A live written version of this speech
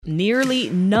Nearly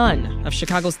none of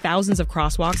Chicago's thousands of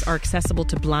crosswalks are accessible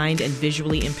to blind and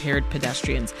visually impaired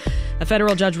pedestrians. A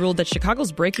federal judge ruled that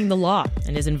Chicago's breaking the law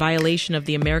and is in violation of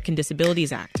the American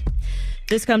Disabilities Act.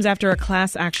 This comes after a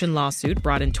class action lawsuit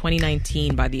brought in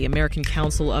 2019 by the American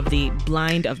Council of the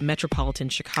Blind of Metropolitan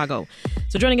Chicago.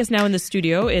 So joining us now in the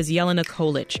studio is Jelena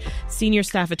Kolic, senior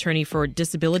staff attorney for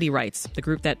Disability Rights, the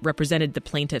group that represented the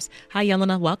plaintiffs. Hi,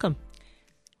 Jelena. Welcome.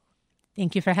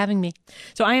 Thank you for having me.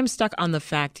 So I am stuck on the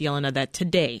fact, Jelena, that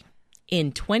today,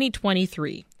 in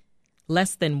 2023,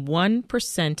 less than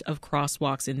 1% of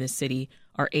crosswalks in this city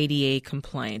are ADA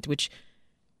compliant, which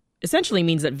essentially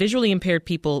means that visually impaired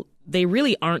people, they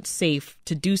really aren't safe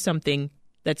to do something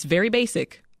that's very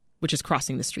basic, which is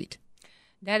crossing the street.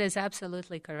 That is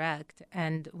absolutely correct.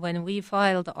 And when we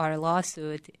filed our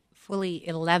lawsuit, fully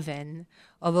 11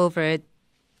 of over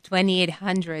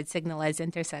 2,800 signalized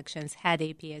intersections had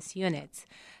APS units.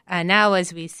 Now,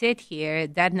 as we sit here,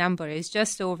 that number is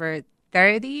just over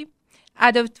 30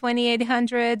 out of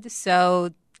 2,800.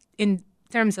 So in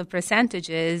terms of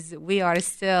percentages, we are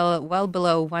still well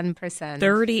below 1%.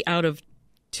 30 out of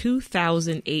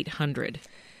 2,800.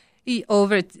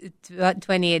 Over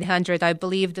 2,800. I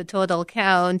believe the total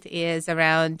count is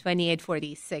around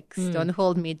 2,846. Don't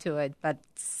hold me to it, but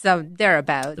some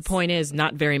thereabouts. The point is,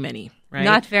 not very many, right?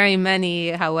 Not very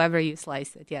many, however you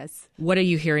slice it, yes. What are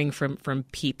you hearing from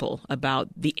people about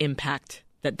the impact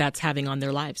that that's having on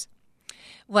their lives?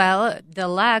 Well, the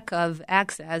lack of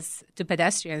access to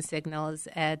pedestrian signals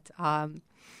at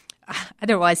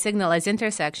otherwise signalized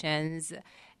intersections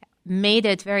made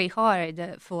it very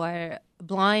hard for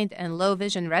blind and low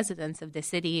vision residents of the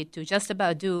city to just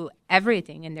about do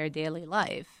everything in their daily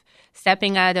life.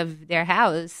 Stepping out of their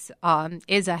house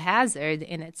is a hazard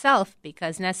in itself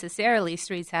because necessarily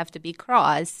streets have to be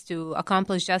crossed to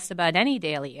accomplish just about any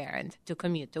daily errand, to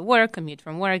commute to work, commute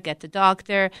from work, get to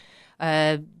doctor,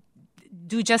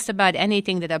 do just about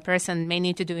anything that a person may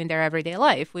need to do in their everyday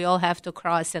life. We all have to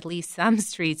cross at least some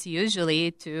streets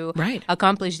usually to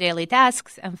accomplish daily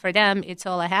tasks. And for them, it's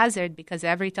all a hazard because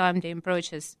every time they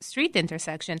approach a street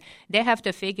intersection, they have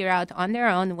to figure out on their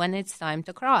own when it's time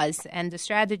to cross. And the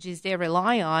strategies they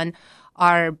rely on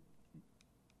are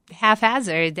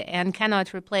haphazard and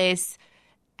cannot replace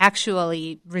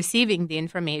actually receiving the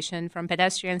information from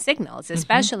pedestrian signals,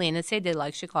 especially in a city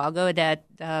like Chicago that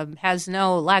has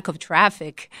no lack of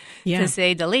traffic, to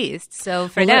say the least. So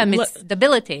for them, it's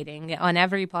debilitating on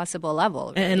every possible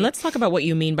level. Really. And let's talk about what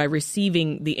you mean by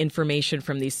receiving the information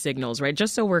from these signals, right?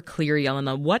 Just so we're clear,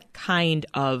 Jelena, what kind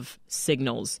of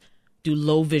signals do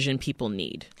low vision people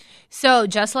need? So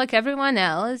just like everyone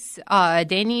else,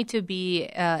 they need to be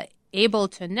able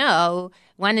to know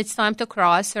when it's time to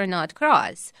cross or not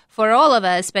cross. For all of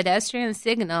us, pedestrian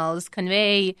signals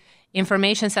convey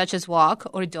information such as walk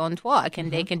or don't walk,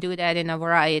 and they can do that in a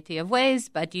variety of ways,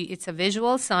 but it's a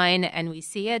visual sign, and we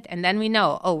see it, and then we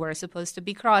know, oh, we're supposed to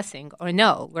be crossing, or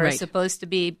no, we're supposed to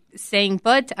be staying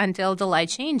put until the light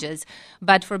changes.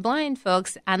 But for blind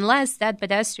folks, unless that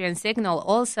pedestrian signal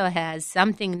also has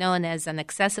something known as an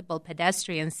accessible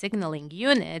pedestrian signaling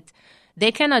unit, they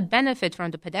cannot benefit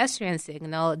from the pedestrian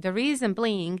signal. The reason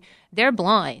being, they're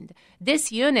blind.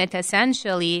 This unit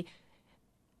essentially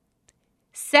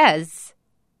says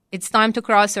it's time to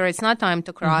cross or it's not time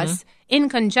to cross in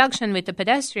conjunction with the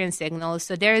pedestrian signal.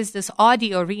 So there is this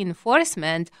audio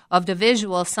reinforcement of the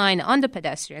visual sign on the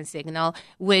pedestrian signal,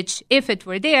 which, if it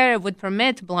were there, would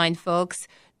permit blind folks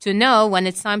to know when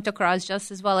it's time to cross just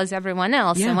as well as everyone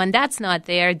else. And when that's not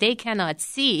there, they cannot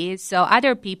see. So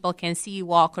other people can see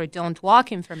walk or don't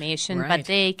walk information, but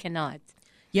they cannot.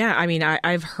 Yeah, I mean,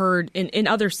 I've heard, in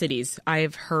other cities,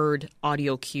 I've heard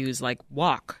audio cues like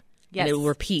walk. Yes. And it will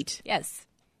repeat. Yes.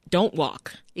 Don't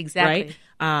walk. Exactly.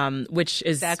 Right? Which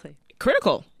is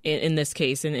critical in this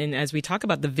case. And as we talk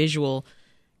about the visual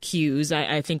cues,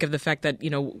 I think of the fact that,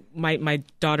 my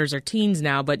daughters are teens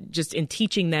now, but just in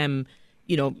teaching them,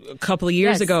 a couple of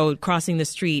years ago, crossing the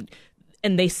street,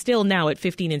 and they still now at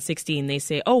 15 and 16, they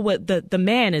say, oh, well, the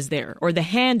man is there or the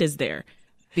hand is there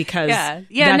because that's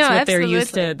what they're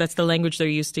used to. That's the language they're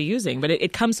used to using. But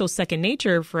it comes so second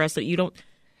nature for us that you don't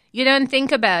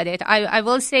think about it. I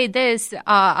will say this,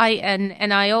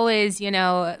 I always,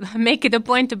 make it a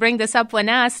point to bring this up when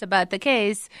asked about the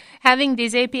case. Having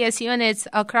these APS units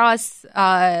across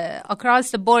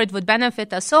the board would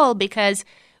benefit us all because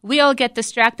we all get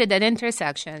distracted at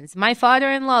intersections. My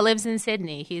father-in-law lives in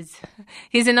Sydney.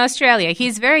 He's in Australia.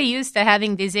 He's very used to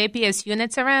having these APS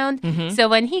units around. Mm-hmm. So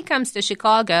when he comes to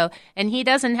Chicago and he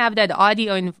doesn't have that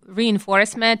audio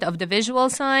reinforcement of the visual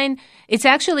sign, it's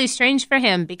actually strange for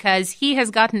him because he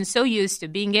has gotten so used to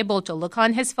being able to look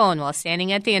on his phone while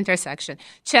standing at the intersection,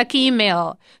 check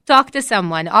email, talk to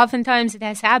someone. Oftentimes it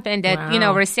has happened that,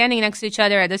 we're standing next to each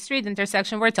other at a street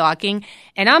intersection, we're talking,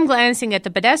 and I'm glancing at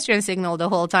the pedestrian signal the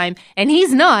whole time, and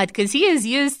he's not, because he is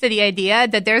used to the idea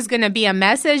that there's going to be a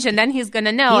message, and then he's going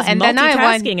to know. He's and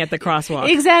multitasking at the crosswalk.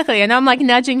 Exactly, and I'm like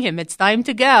nudging him, it's time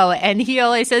to go, and he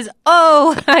always says,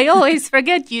 "Oh, I always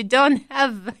forget you don't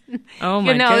have,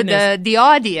 the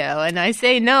audio," and I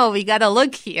say, "No, we got to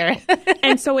look here."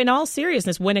 And so, in all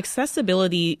seriousness, when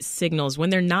accessibility signals, when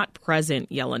they're not present,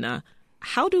 Yelena,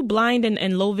 how do blind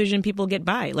and low vision people get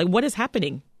by? Like, what is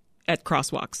happening at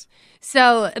crosswalks?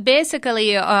 So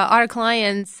basically, our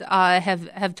clients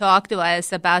have talked to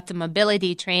us about the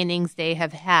mobility trainings they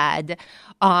have had.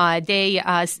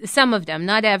 Some of them,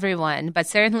 not everyone, but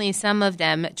certainly some of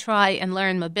them try and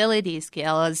learn mobility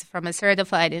skills from a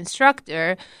certified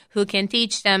instructor who can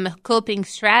teach them coping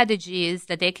strategies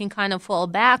that they can kind of fall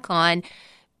back on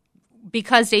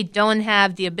because they don't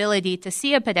have the ability to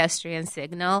see a pedestrian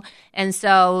signal. And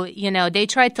so, they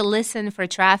try to listen for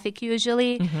traffic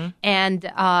usually. Mm-hmm. And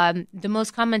the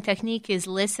most common technique is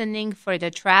listening for the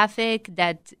traffic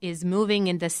that is moving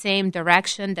in the same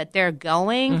direction that they're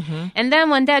going. Mm-hmm. And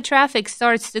then when that traffic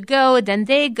starts to go, then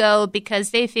they go because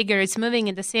they figure it's moving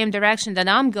in the same direction that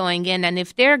I'm going in. And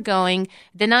if they're going,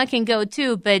 then I can go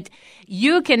too. But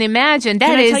you can imagine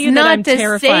that is not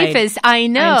the safest. I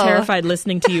know. I'm terrified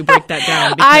listening to you break that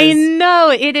down. I know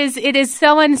it is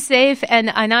so unsafe, and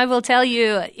I will tell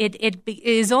you, it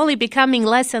is only becoming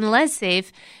less and less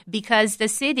safe because the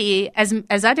city,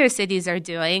 as other cities are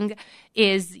doing,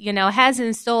 is has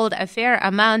installed a fair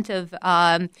amount of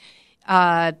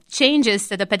changes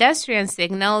to the pedestrian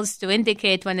signals to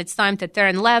indicate when it's time to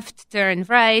turn left, turn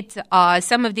right.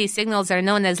 Some of these signals are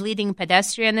known as leading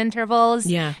pedestrian intervals.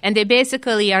 Yeah. And they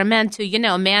basically are meant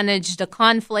to, manage the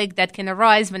conflict that can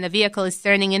arise when a vehicle is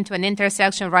turning into an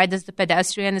intersection right as the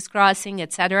pedestrian is crossing,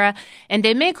 etc. And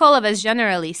they make all of us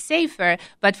generally safer,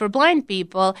 but for blind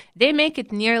people, they make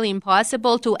it nearly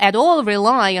impossible to at all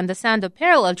rely on the sound of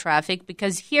parallel traffic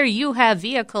because here you have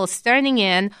vehicles turning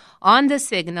in on the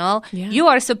signal. Yeah. You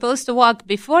are supposed to walk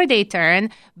before they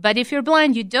turn, but if you're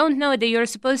blind, you don't know that you're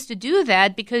supposed to do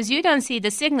that because you don't see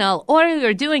the signal. All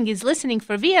you're doing is listening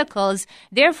for vehicles.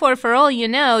 Therefore, for all you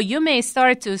know, you may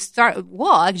start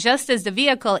walk just as the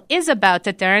vehicle is about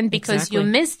to turn because you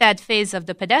missed that phase of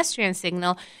the pedestrian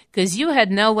signal because you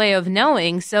had no way of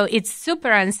knowing. So it's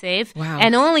super unsafe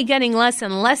and only getting less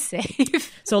and less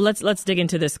safe. So let's dig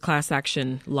into this class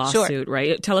action lawsuit, Sure.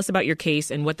 right? Tell us about your case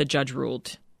and what the judge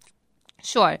ruled.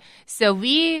 Sure. So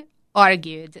we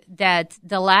argued that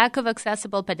the lack of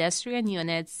accessible pedestrian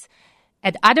units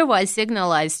at otherwise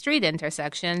signalized street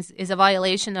intersections is a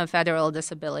violation of federal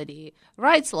disability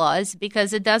rights laws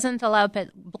because it doesn't allow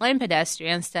blind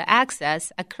pedestrians to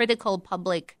access a critical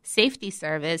public safety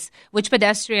service, which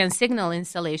pedestrian signal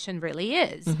installation really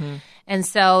is. Mm-hmm. And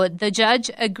so the judge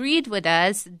agreed with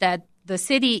us that the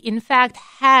city, in fact,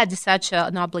 had such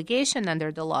an obligation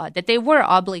under the law that they were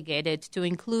obligated to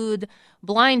include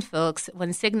blind folks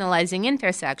when signalizing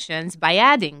intersections by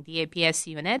adding the APS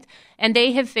unit, and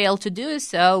they have failed to do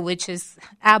so, which is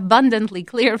abundantly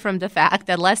clear from the fact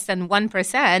that less than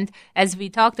 1%, as we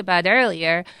talked about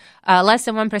earlier, less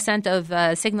than 1%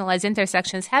 of signalized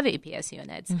intersections have APS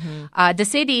units. Mm-hmm. The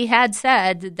city had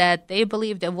said that they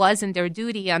believed it wasn't their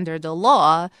duty under the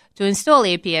law to install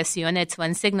APS units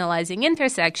when signalizing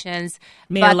intersections.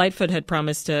 Mayor Lightfoot had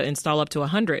promised to install up to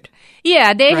 100.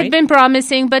 Yeah, they had been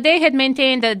promising, but they had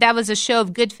maintained that was a show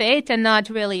of good faith and not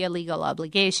really a legal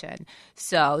obligation.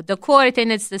 So the court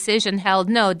in its decision held,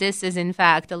 no, this is in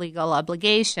fact a legal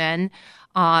obligation.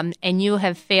 And you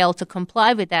have failed to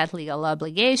comply with that legal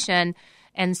obligation.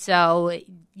 And so,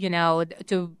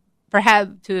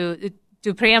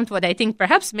 to preempt what I think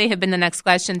perhaps may have been the next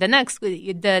question, the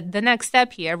next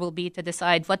step here will be to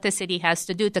decide what the city has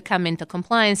to do to come into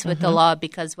compliance with the law,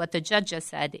 because what the judge just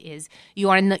said is you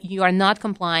are not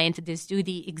compliant. This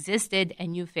duty existed,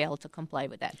 and you failed to comply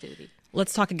with that duty.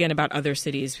 Let's talk again about other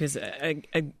cities, because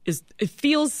it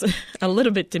feels a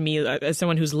little bit to me, as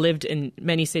someone who's lived in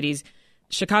many cities,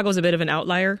 Chicago's a bit of an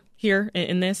outlier here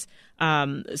in this.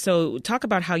 So talk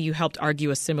about how you helped argue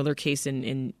a similar case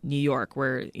in New York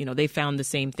where, they found the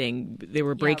same thing. They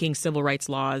were breaking civil rights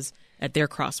laws at their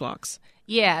crosswalks.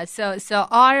 Yeah, so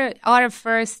our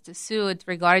first suit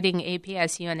regarding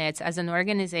APS units as an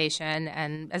organization,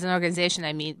 and as an organization,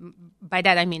 I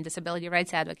mean disability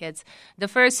rights advocates, the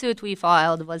first suit we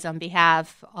filed was on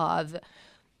behalf of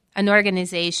an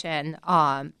organization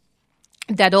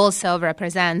that also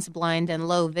represents blind and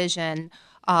low vision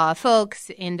folks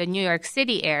in the New York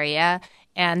City area.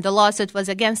 And the lawsuit was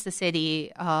against the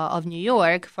city of New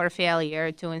York for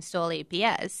failure to install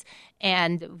APS.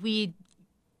 And we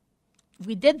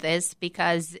did this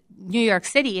because New York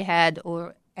City has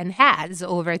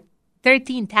over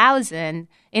 13,000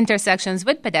 intersections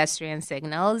with pedestrian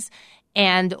signals,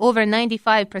 and over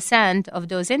 95% of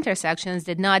those intersections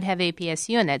did not have APS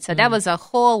units. So that was a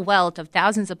whole wealth of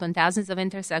thousands upon thousands of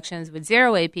intersections with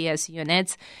zero APS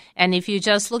units. And if you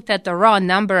just looked at the raw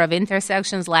number of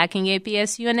intersections lacking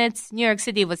APS units, New York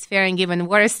City was faring even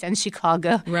worse than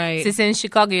Chicago. Right. Since in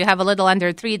Chicago you have a little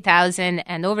under 3,000,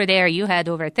 and over there you had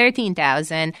over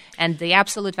 13,000, and the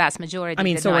absolute vast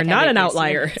majority. So we're not an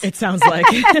outlier. Units. It sounds like.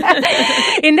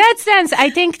 In that sense, I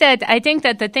think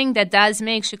that the thing that does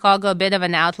make Chicago a bit of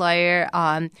an outlier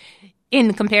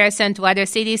in comparison to other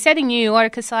cities, setting New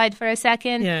York aside for a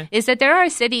second, is that there are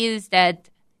cities that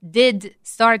did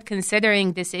start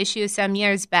considering this issue some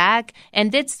years back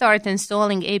and did start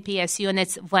installing APS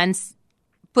units once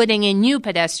putting in new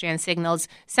pedestrian signals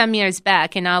some years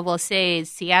back. And I will say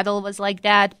Seattle was like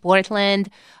that, Portland,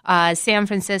 San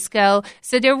Francisco.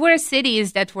 So there were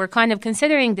cities that were kind of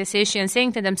considering this issue and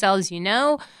saying to themselves,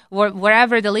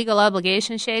 wherever the legal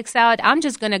obligation shakes out, I'm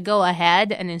just going to go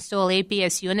ahead and install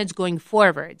APS units going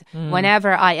forward.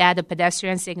 Whenever I add a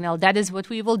pedestrian signal, that is what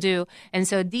we will do. And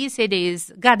so these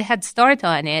cities got a head start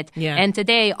on it, and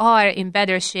today are in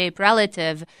better shape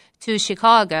relative to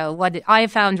Chicago. What I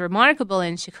found remarkable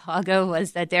in Chicago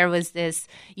was that there was this,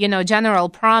 general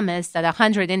promise that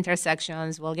 100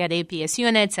 intersections will get APS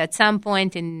units at some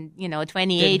point in,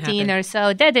 2018 or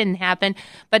so. That didn't happen.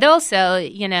 But also,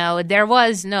 there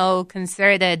was no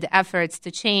concerted efforts to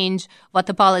change what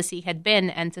the policy had been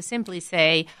and to simply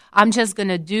say, I'm just going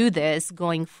to do this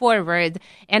going forward.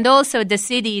 And also the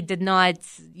city did not,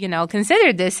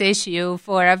 consider this issue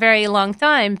for a very long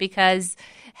time, because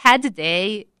had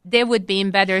they would be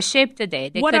in better shape today.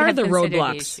 What are the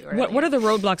roadblocks? What are the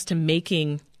roadblocks to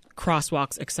making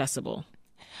crosswalks accessible?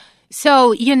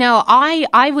 So,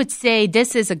 I would say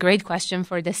this is a great question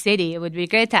for the city. It would be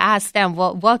great to ask them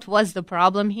what was the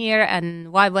problem here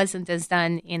and why wasn't this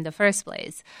done in the first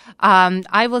place.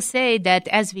 I will say that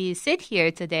as we sit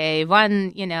here today,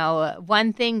 one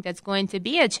thing that's going to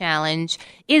be a challenge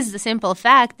is the simple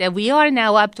fact that we are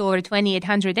now up to over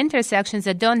 2,800 intersections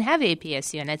that don't have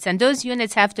APS units, and those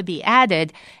units have to be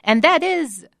added, and that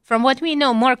is, from what we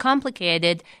know, more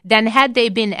complicated than had they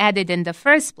been added in the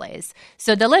first place.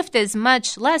 So the lift is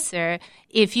much lesser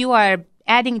if you are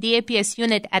adding the APS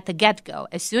unit at the get-go.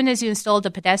 As soon as you install the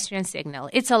pedestrian signal,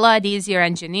 it's a lot easier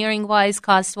engineering-wise,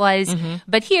 cost-wise.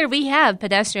 But here we have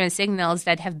pedestrian signals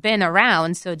that have been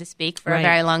around, so to speak, for a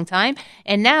very long time.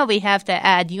 And now we have to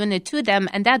add unit to them,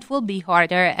 and that will be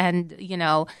harder and,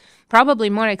 probably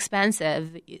more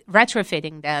expensive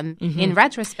retrofitting them in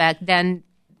retrospect than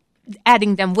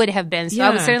adding them would have been. So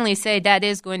I would certainly say that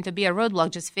is going to be a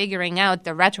roadblock, just figuring out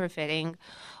the retrofitting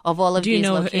of all of these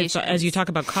locations. If, as you talk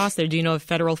about cost there, do you know if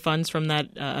federal funds from that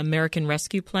American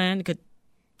Rescue Plan could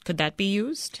that be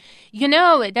used?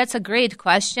 That's a great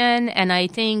question, and I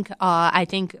think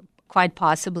quite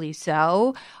possibly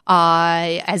so.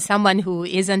 As someone who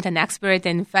isn't an expert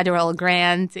in federal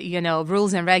grant,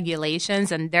 rules and regulations,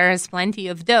 and there's plenty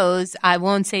of those, I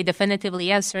won't say definitively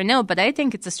yes or no, but I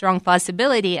think it's a strong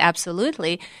possibility,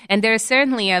 absolutely. And there's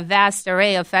certainly a vast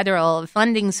array of federal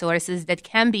funding sources that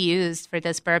can be used for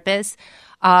this purpose.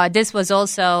 This was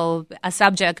also a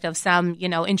subject of some,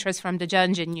 interest from the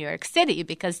judge in New York City,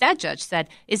 because that judge said,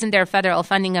 isn't there federal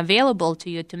funding available to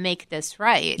you to make this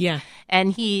right? Yeah.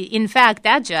 And in fact,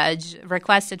 that judge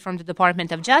requested from the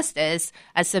Department of Justice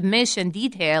a submission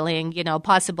detailing,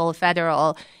 possible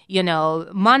federal,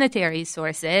 monetary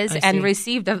sources, and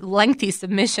received a lengthy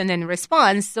submission in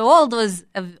response. So all those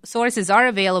sources are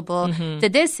available to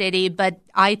this city, but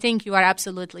I think you are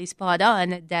absolutely spot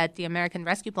on that the American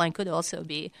Rescue Plan could also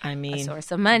be a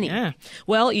source of money. Yeah.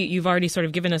 Well, you've already sort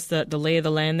of given us the lay of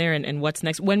the land there and what's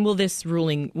next. When will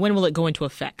it go into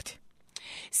effect?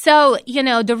 So,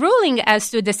 the ruling as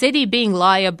to the city being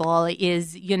liable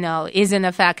is in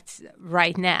effect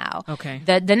right now. Okay.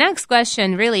 The next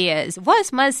question really is,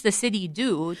 what must the city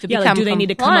do to become compliant? Do they need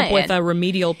to come up with a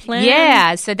remedial plan?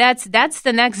 Yeah, so that's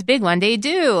the next big one. They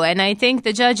do. And I think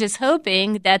the judge is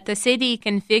hoping that the city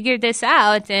can figure this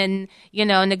out in,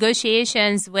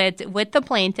 negotiations with the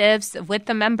plaintiffs, with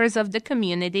the members of the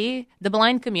community, the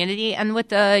blind community, and with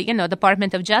the,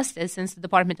 Department of Justice, since the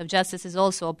Department of Justice is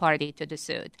also a party to the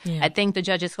suit. Yeah. I think the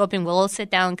judge is hoping we'll all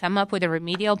sit down, come up with a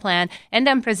remedial plan, and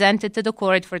then present it to the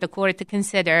court for the court to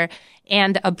consider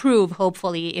and approve,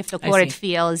 hopefully, if the court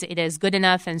feels it is good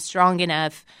enough and strong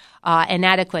enough and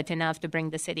adequate enough to bring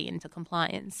the city into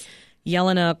compliance.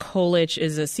 Jelena Kolic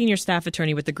is a senior staff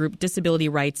attorney with the group Disability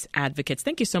Rights Advocates.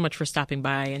 Thank you so much for stopping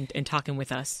by and talking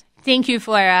with us. Thank you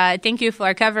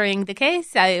for covering the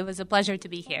case. It was a pleasure to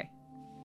be here.